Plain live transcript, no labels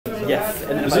Yes,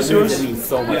 and Is if this I lose, yours? it means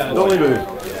so much more. Don't leave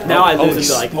it. Now I lose and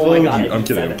be like, oh my god. I'm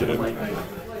kidding. I'm I'm kidding. like,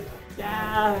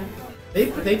 yeah.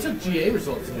 They took GA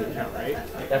results into account, right?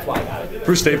 That's why I got it.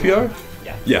 For state PR?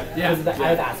 Yeah. Yeah. Yeah. I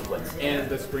have acid wins. And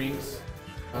the Springs.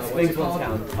 Springs ones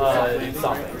count.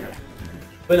 Something.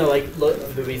 But no, like, look,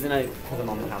 the reason because I'm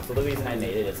on the council, the reason I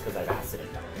made it is because I have acid in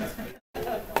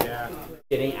fellow. Yeah.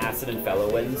 Getting acid and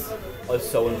fellow wins are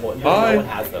so important. Hi. No one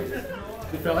has them.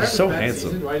 So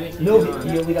handsome. No,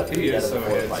 he only got 3 out of the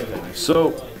 4 or 5 things.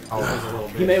 So,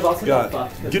 He may have also got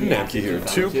Giden Namke here.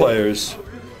 2 players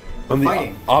on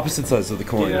the opposite sides of the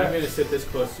coin. Yeah, I'm gonna sit this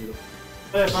close to you.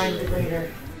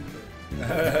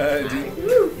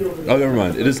 Oh, never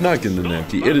mind. It is not Giden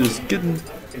Namke. It is Giden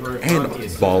and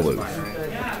Balu.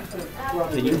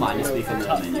 Can you minus me from the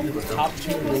menu? Top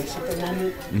 2 race at the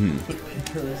moment.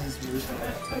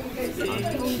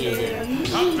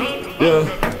 Yeah.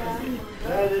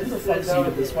 Why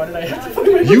did I have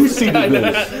to You seeded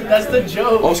this. That's the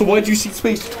joke. Also, why'd you seed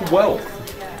space 12?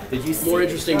 Did you see More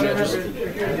interesting matches.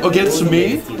 Against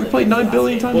me? We played 9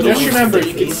 billion times. Well, just remember,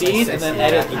 you can seed and then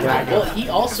edit. Well, he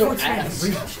also asked.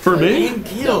 For me?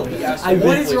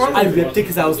 I ripped it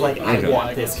because I was like, I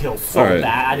want this kill so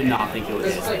bad. I did not think it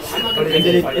was. And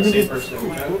then it just.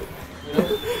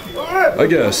 I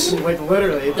guess. Like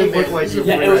literally, it didn't look like you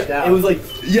Yeah, it was like.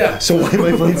 Yeah, so why am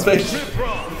I playing space?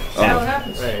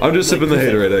 I'm just sipping the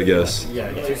haterade, I guess. Yeah,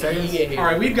 2 seconds.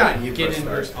 Alright, we've got Giden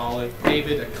versus Olive.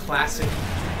 David, a classic.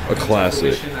 A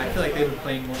classic. Situation. I feel like they've been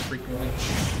playing more frequently.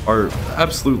 Our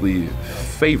absolutely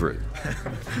favorite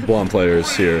blonde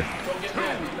players here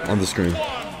on the screen.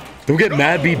 Don't get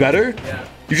mad, be better?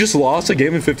 You just lost a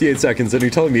game in 58 seconds and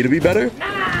you're telling me to be better?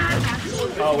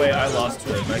 Oh wait, I lost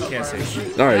to it. I can't say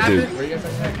shit. Alright, dude.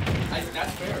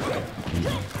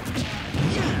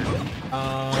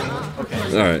 Okay.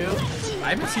 Alright. I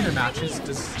haven't seen their matches.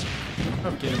 Does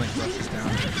I'm getting like rushes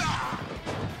down.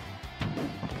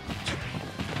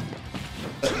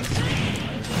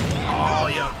 Oh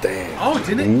yeah. Damn. Oh,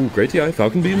 didn't it? Ooh, great DI.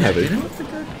 Falcon beam heavy. Didn't it? That's a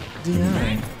good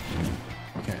DI.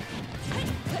 Okay.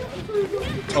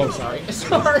 Oh, sorry.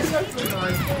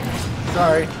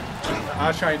 Sorry. I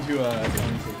was trying to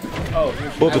oh,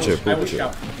 Pull up the chair, pull up the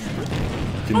chair.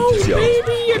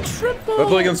 Baby, a triple! Can I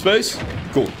play against space?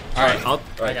 Cool. Alright,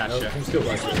 I got you.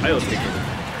 I'll take it.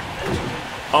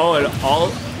 Oh, and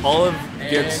Olive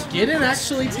gets. Giden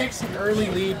actually takes an early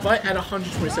lead, but at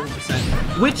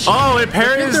 127%. Which Oh, and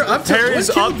parries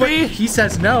up B. He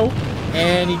says no,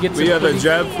 and he gets. We have a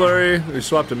jab flurry. We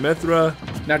swapped a Mithra.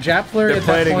 Now jab flurry at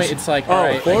that point, it's like, all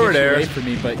right, forward air. Wait for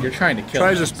me, but you're trying to kill.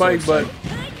 Tries me, to spike, so but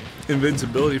it's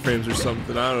invincibility frames or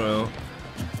something. I don't know.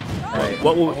 Right.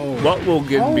 What will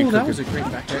Giden be that cooking? was a great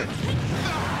back air.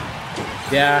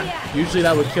 Yeah, usually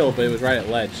that would kill, but it was right at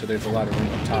ledge, so there's a lot of room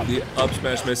up top. The up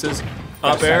smash misses.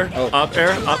 Up air, up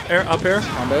air, up air, up air.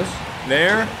 Combos.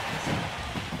 There.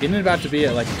 Isn't it about to be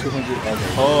at like 200?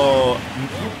 Oh,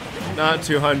 not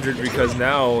 200 because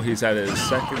now he's at his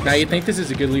second. Now you think this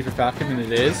is a good lead for Falcon, and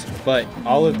it is, but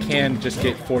Olive can just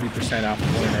get 40% off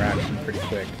of one interaction pretty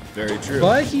quick. Very true.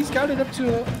 But he's got it up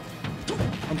to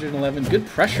 111. Good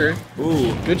pressure.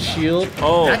 Ooh. Good shield.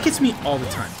 Oh. That gets me all the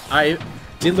time. I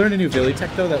did learn a new Billy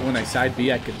tech though, that when I side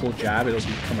B, I could hold jab, it'll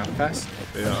come out fast.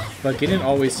 Yeah. But Giden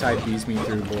always side B's me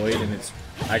through Void, and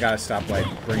I gotta stop like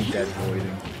brain dead voiding.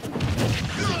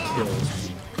 It kills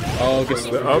me. Oh, gets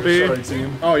the I'll be.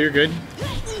 Oh, you're good.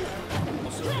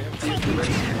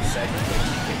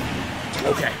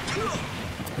 Okay.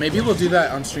 Maybe we'll do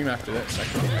that on stream after this.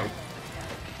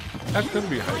 That's gonna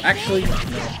be hype. Actually,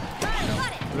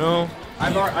 No.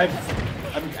 I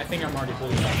think I'm already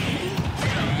holding up.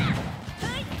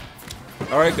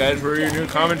 Alright guys, where are your new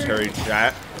commentary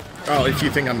chat? Oh, if you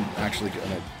think I'm actually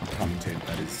gonna commentate,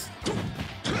 that is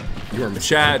your mistake.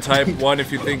 Chat, type 1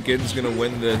 if you think Giden's gonna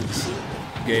win this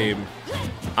game.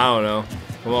 I don't know.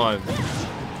 Come on.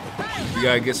 You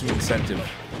gotta get some incentive.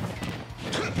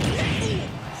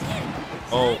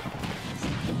 Oh.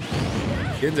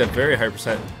 Giden's at very high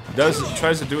percent.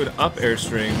 Tries to do an up air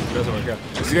string. Doesn't work out.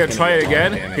 Is he gonna try it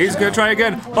again? He's gonna try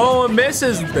again. Oh, it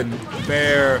misses the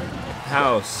bear.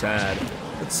 How sad.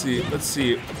 Let's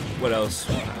see what else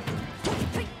will happen.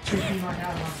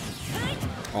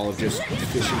 Olive just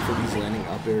fishing for these landing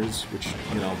up airs, which,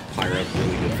 you know, Pyra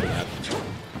really good for that.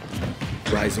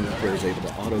 Rising up air is able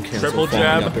to auto cancel. Triple falling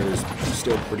jab. up air is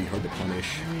still pretty hard to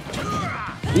punish.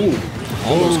 Ooh,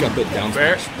 almost got the down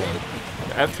smash, but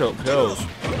The F tilt kills. I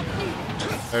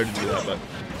heard to do that, but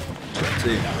let's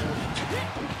see.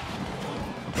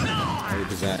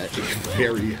 Olive is at a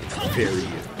very, very,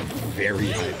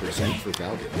 very high percent for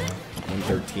Falcon.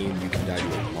 113, you can die to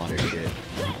a lot of shit.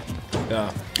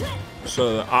 Yeah.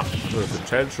 So the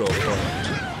potential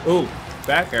for ooh,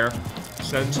 back air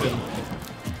sends him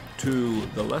to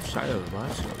the left side of the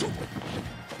last level.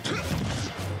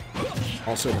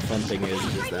 Also, the fun thing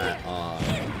is that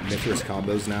Mithras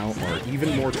combos now are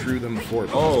even more true than before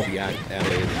because Oh. of the added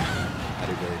rage.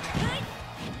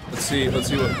 Let's see what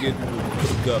Giden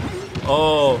will cook up.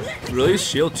 Oh, release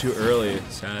shield too early.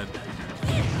 Sad.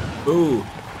 Ooh. Will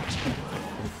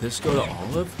this go to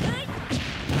Olive?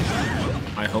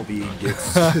 I hope He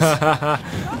gets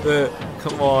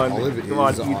come on, Olive come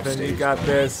on, is Ethan, offstage. you got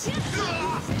this.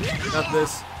 Got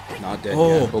this. not dead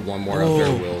Oh. yet, but one more up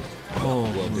there Oh.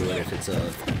 will do it if it's a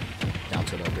down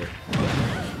to up there.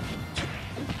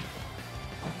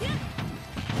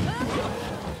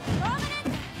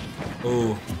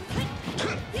 Oh.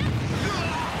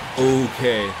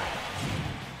 Okay.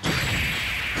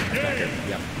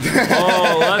 Yep.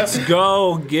 Oh, let's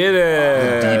go get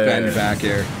it. Deep end back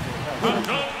air.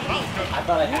 I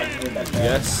thought I had to do that.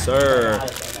 Yes, sir.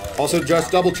 Also,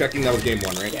 just double checking that was game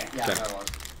 1, right? Yeah, Okay. that was.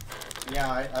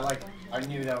 Yeah, I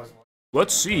knew that was.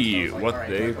 Let's see what Alright,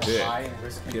 they go pick. high and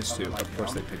risk it PS2. from, like, Of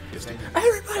course they jump. pick PS2. Then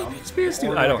Everybody picks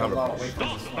PS2. I don't have a lot problem. away from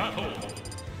the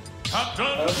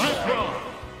swing.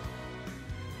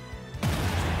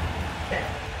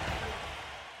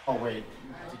 Oh wait.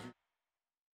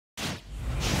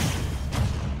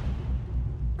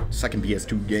 Second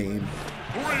PS2 game.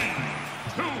 3,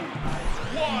 2,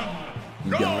 1.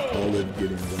 You got Olive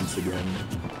getting once again.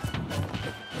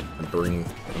 And bring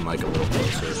the mic a little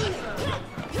closer.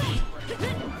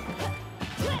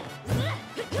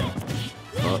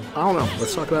 I don't know.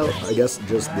 Let's talk about, I guess,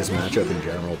 just this matchup in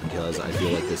general because I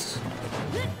feel like this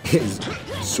is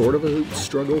sort of a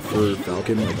struggle for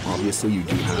Falcon. Like, obviously, you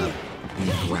do have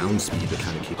the ground speed to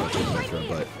kind of keep up with Mithra,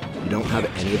 but you don't have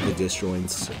any of the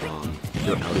disjoints.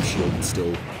 Your out of shield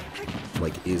still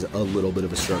is a little bit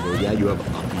of a struggle. Yeah, you have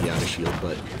up the out of shield,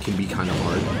 but it can be kind of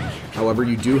hard. However,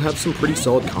 you do have some pretty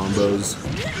solid combos.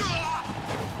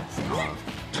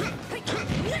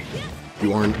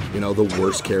 You aren't, the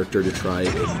worst character to try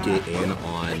and get in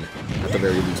on, at the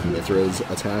very least, Mithra's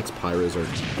attacks. Pyro's are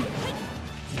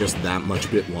just that much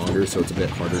bit longer, so it's a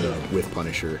bit harder to with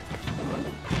Punisher.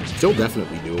 Still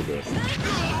definitely doable.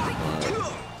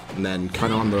 And then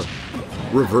kind of on the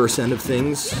reverse end of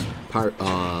things,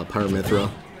 Pyro-Mithra.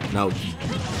 Now,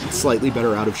 slightly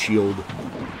better out of shield.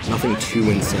 Nothing too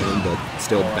insane, but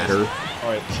still better.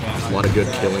 A lot of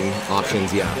good killing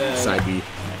options, yeah. Side B.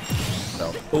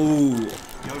 So. Ooh.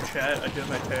 Yo, chat, I did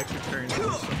my tax returns. It's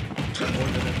more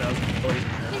than 1,000 points in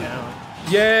your account.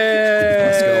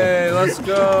 Yay! Let's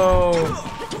go.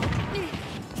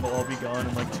 We'll all be gone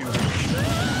in like 2 weeks.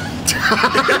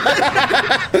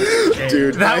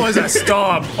 Dude, That was a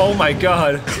stomp. Oh my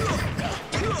god.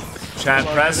 Chat,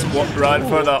 press run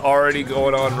for the already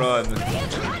going on run.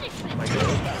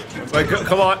 Wait,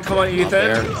 come on, Ethan.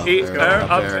 there,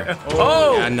 up there.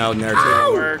 Oh! Yeah, no,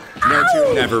 Naruto.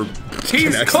 Naruto never.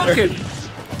 He's connects cooking. there.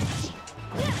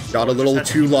 Got a little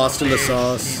too lost in the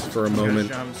sauce for a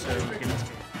moment.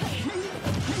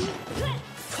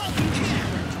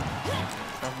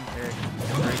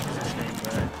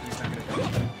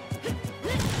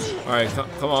 Alright,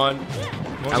 come on.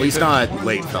 At least not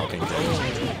late Falcon.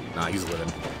 Nah, he's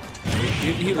living.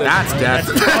 He That's death.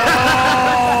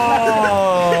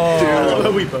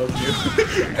 Oh! We both do.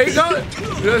 Hey, don't.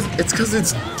 It's because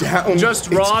it's down. Just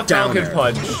it's raw down Falcon there.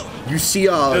 punch. You see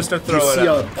a Just to throw it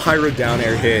a Pyro down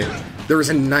air hit. There is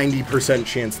a 90%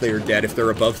 chance they are dead if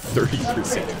they're above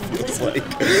 30%. It feels like.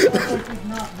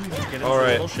 It's All a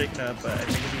right. little shaken up, but I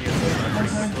think he gets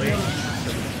pretty quickly.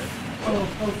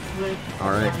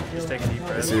 All right. Just take a deep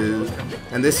breath.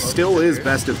 This still is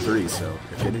best of 3. So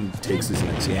if Giden takes his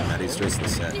next game, that is just the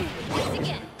set.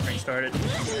 Right, started.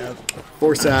 Yeah.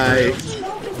 Foresight.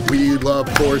 We love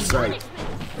Foresight.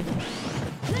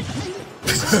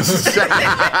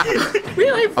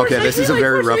 Okay, this is a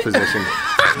very rough position.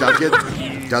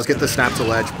 Does get the snap to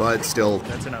ledge, but still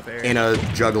That's enough air. in a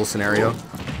juggle scenario.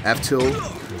 F tilt,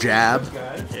 jab.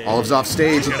 Olive's off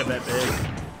stage. Got a bet big.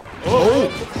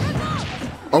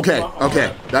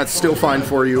 Okay, that's still fine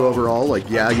for you overall. Like,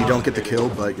 yeah, you don't get the kill,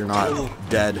 but you're not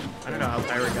dead. I don't know how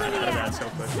Pyro got out of that so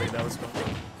quickly. That was fun.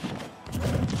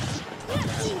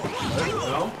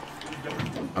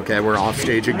 Okay, we're off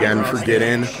stage again for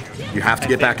Giden. You have to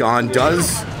get back on.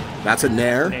 That's a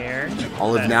nair. Nair.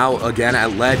 Olive now again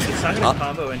at ledge. It's not going to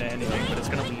combo into anything, but it's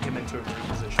going to lead him into a group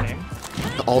positioning.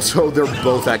 Also, they're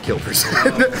both at kill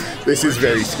percent. This is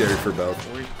very scary for both.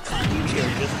 You're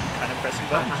just kind of pressing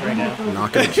buttons right now.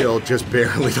 Not gonna kill, just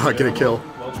barely not gonna kill.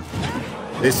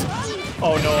 This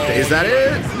Oh no. Is that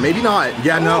it? Maybe not.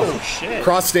 Yeah, no. Oh, shit.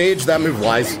 Cross stage, that move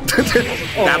lies.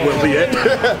 That will be it.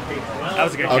 That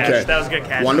was a good catch. Okay. That was a good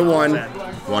catch. 1-1.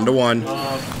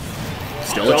 1-1.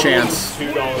 Still a chance.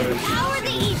 $2.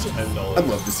 I'd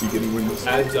love to see Giden win this.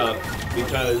 Adds up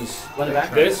because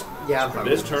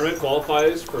this tournament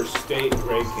qualifies for state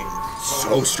rankings.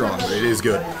 So strong. It is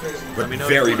good. But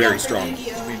very, very strong.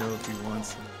 Let me know if he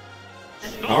wants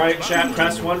it. All right, chat,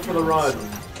 press 1 for the run.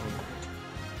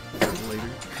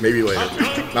 Maybe later.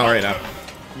 Not right now.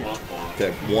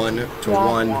 Okay,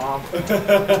 1-1.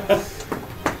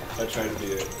 I tried to be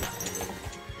it.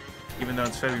 Even though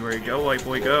it's February, go white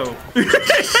boy, go.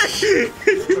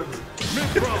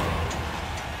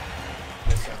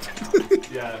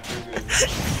 Yeah.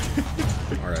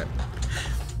 Alright.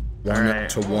 All right.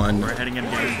 1-1. We're heading into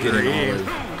game Getting 3.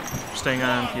 Olive. Staying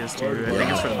on PS2. I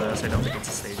think it's for the best. I don't think it's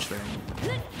a stage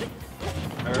thing.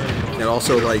 And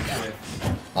also, like,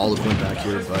 Olive went back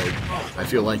here, but I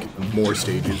feel like more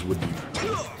stages would be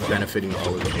benefiting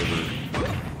Olive over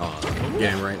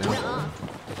Giden right now.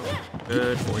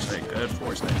 Good foresight. Good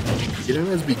foresight. Giden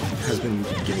has been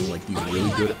getting like these really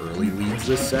good early leads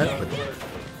this set,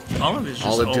 but Olive is just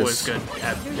always good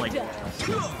at like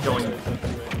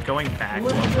going back low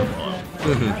for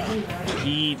low.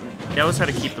 He knows how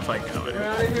to keep the fight going.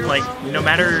 Like no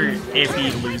matter if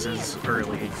he loses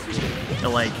early,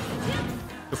 like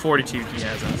the fortitude he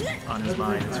has on his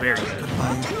mind is very good.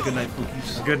 Good night,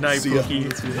 Pookies. Good night, See ya.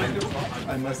 Pookie.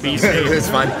 I must Be safe. it's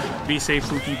fine. Be safe,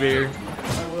 Pookie Bear.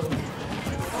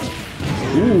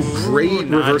 Ooh, great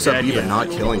Not reverse up dead even, yet. not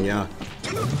killing, yeah.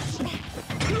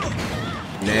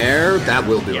 Nair, that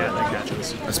will do Yeah, it. that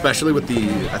catches. Especially with the,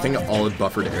 I think, Olive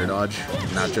buffered air dodge, and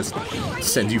that just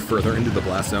sends you further into the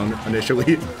blast zone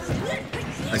initially.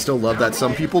 I still love that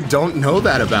some people don't know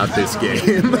that about this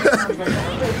game.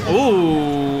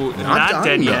 Ooh, not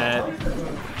dying, dead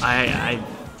though. yet.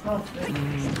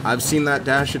 I've seen that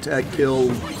dash attack kill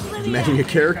many a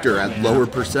character at lower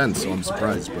percent, so I'm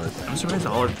surprised, but I'm surprised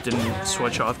Olive didn't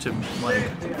switch off to like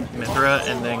Mithra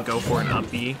and then go for an up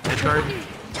B edge guard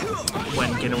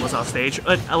when Giden was off stage.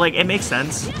 Like it makes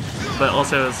sense, but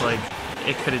also it's like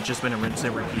it could have just been a rinse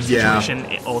and repeat Yeah. situation.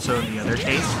 Also in the other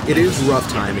case, it is rough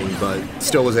timing, but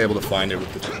still was able to find it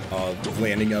with the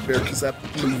landing up air, because that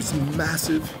move's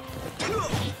massive.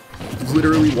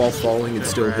 Literally, while falling, it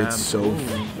still hits so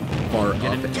far up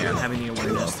Giden and having the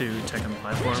awareness to check on the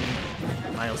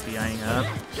platform. Miles DIing up.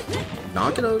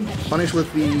 not gonna punish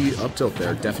with the up tilt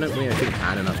there. Definitely, I think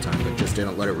had enough time, but just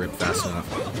didn't let it rip fast enough.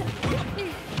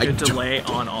 Good delay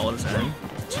on Olive's end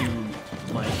to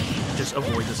like just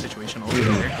avoid the situation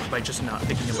altogether by just not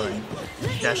picking a button.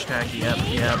 Dash attack, yep,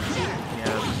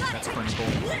 that's clinical.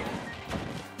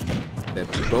 They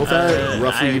both at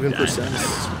roughly even percent.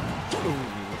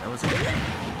 That was good.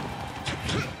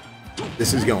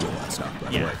 This is going to last stock, by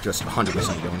the Yeah. way. Just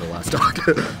 100% going to last stock.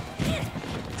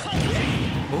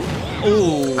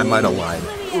 Oh, I might have lied.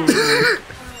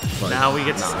 But now we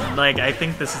get to, like, I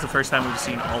think this is the first time we've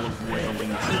seen Olive with a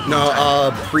lead.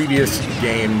 no, previous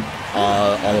game,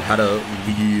 Olive had a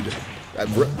lead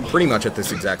pretty much at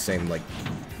this exact same, like,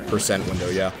 percent window,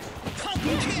 yeah.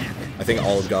 I think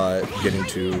Olive got getting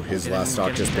to his last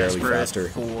stock just barely Desperate faster.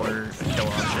 for a kill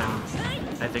option.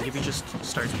 I think if he just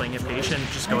starts playing it patient,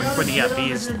 just going for the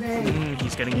FBs,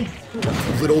 he's getting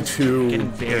A little too Getting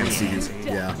very antsy. antsy.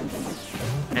 Yeah.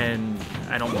 and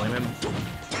I don't blame him.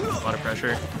 A lot of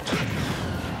pressure.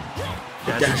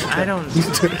 Dash I don't.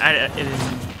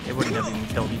 It wouldn't have been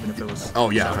killed even if it was. Oh,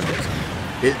 yeah,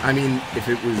 100%. I mean, if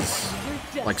it was,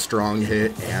 like, strong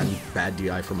hit and bad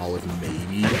DI from Olive,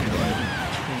 maybe, but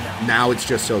now it's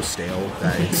just so stale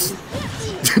that it's...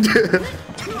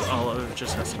 Olive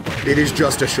just has to It is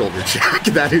just a shoulder check.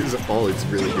 That is all it's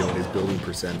really doing, is building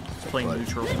percent. play But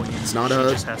neutral queen. it's not She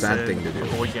a just has bad thing to do.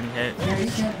 Avoid getting hit.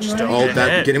 Just don't Oh, get that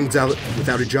hit. get him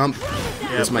without a jump.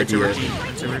 Yeah, This might be it.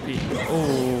 It's a repeat.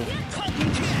 Oh.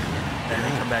 And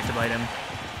then come back to bite him.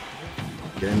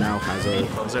 Giden now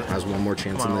Close it. has one more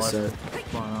chance Come in on, this set.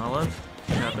 Come on, Olive.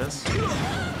 You got this.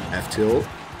 F tilt.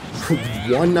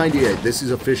 198. This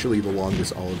is officially the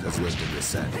longest Olive has lived in this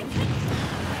set.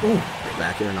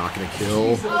 Back air, not gonna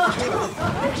kill.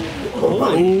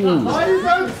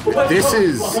 Ooh. This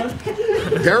is.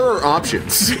 There are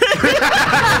options.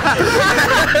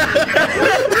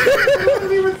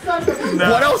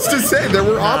 What else to say? There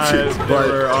were options, but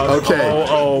okay.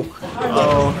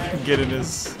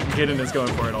 Giden is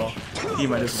going for it all. He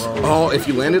might as well. Oh, if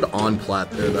you landed on plat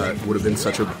there, that would have been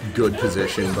such a good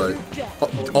position, but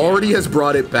already has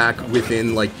brought it back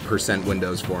within, like, percent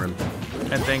windows for him.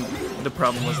 I think the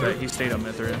problem was that he stayed on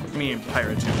Mithra. Me and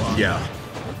Pyro too long. Yeah.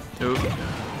 Oop.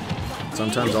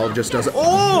 Sometimes all just does it.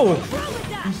 Oh!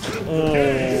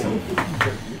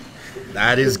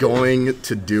 That is going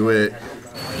to do it.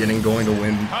 Giden going to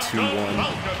win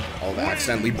 2-1. All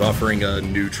accidentally buffering a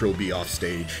neutral B off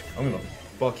stage. I'm gonna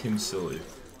fuck him silly.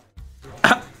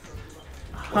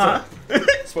 Huh?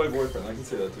 It's my boyfriend. I can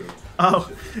say that too. Oh.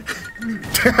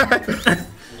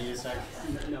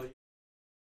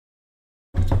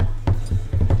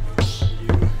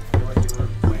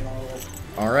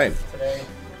 All right.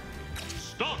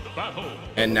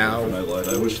 And now. I lied.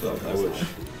 I wish that. I wish.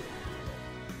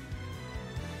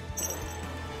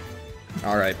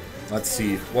 All right. Let's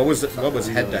see. What was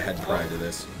head to head prior to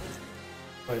this?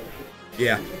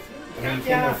 Yeah.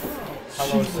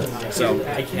 So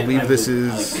I believe this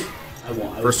is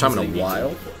first time in a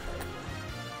while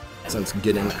since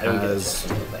Giden has.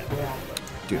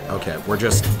 Dude, okay, we're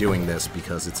just doing this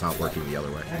because it's not working the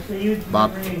other way.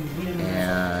 Bop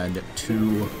and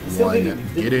 2-1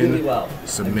 Giden.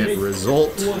 Submit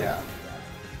result.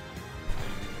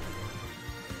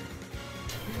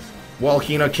 Well,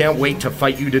 Hina, can't wait to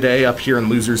fight you today up here in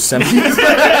Losers Semis.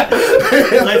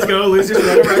 Let's go, losers.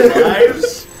 Run our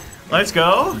lives. Let's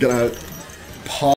go. Gonna pause.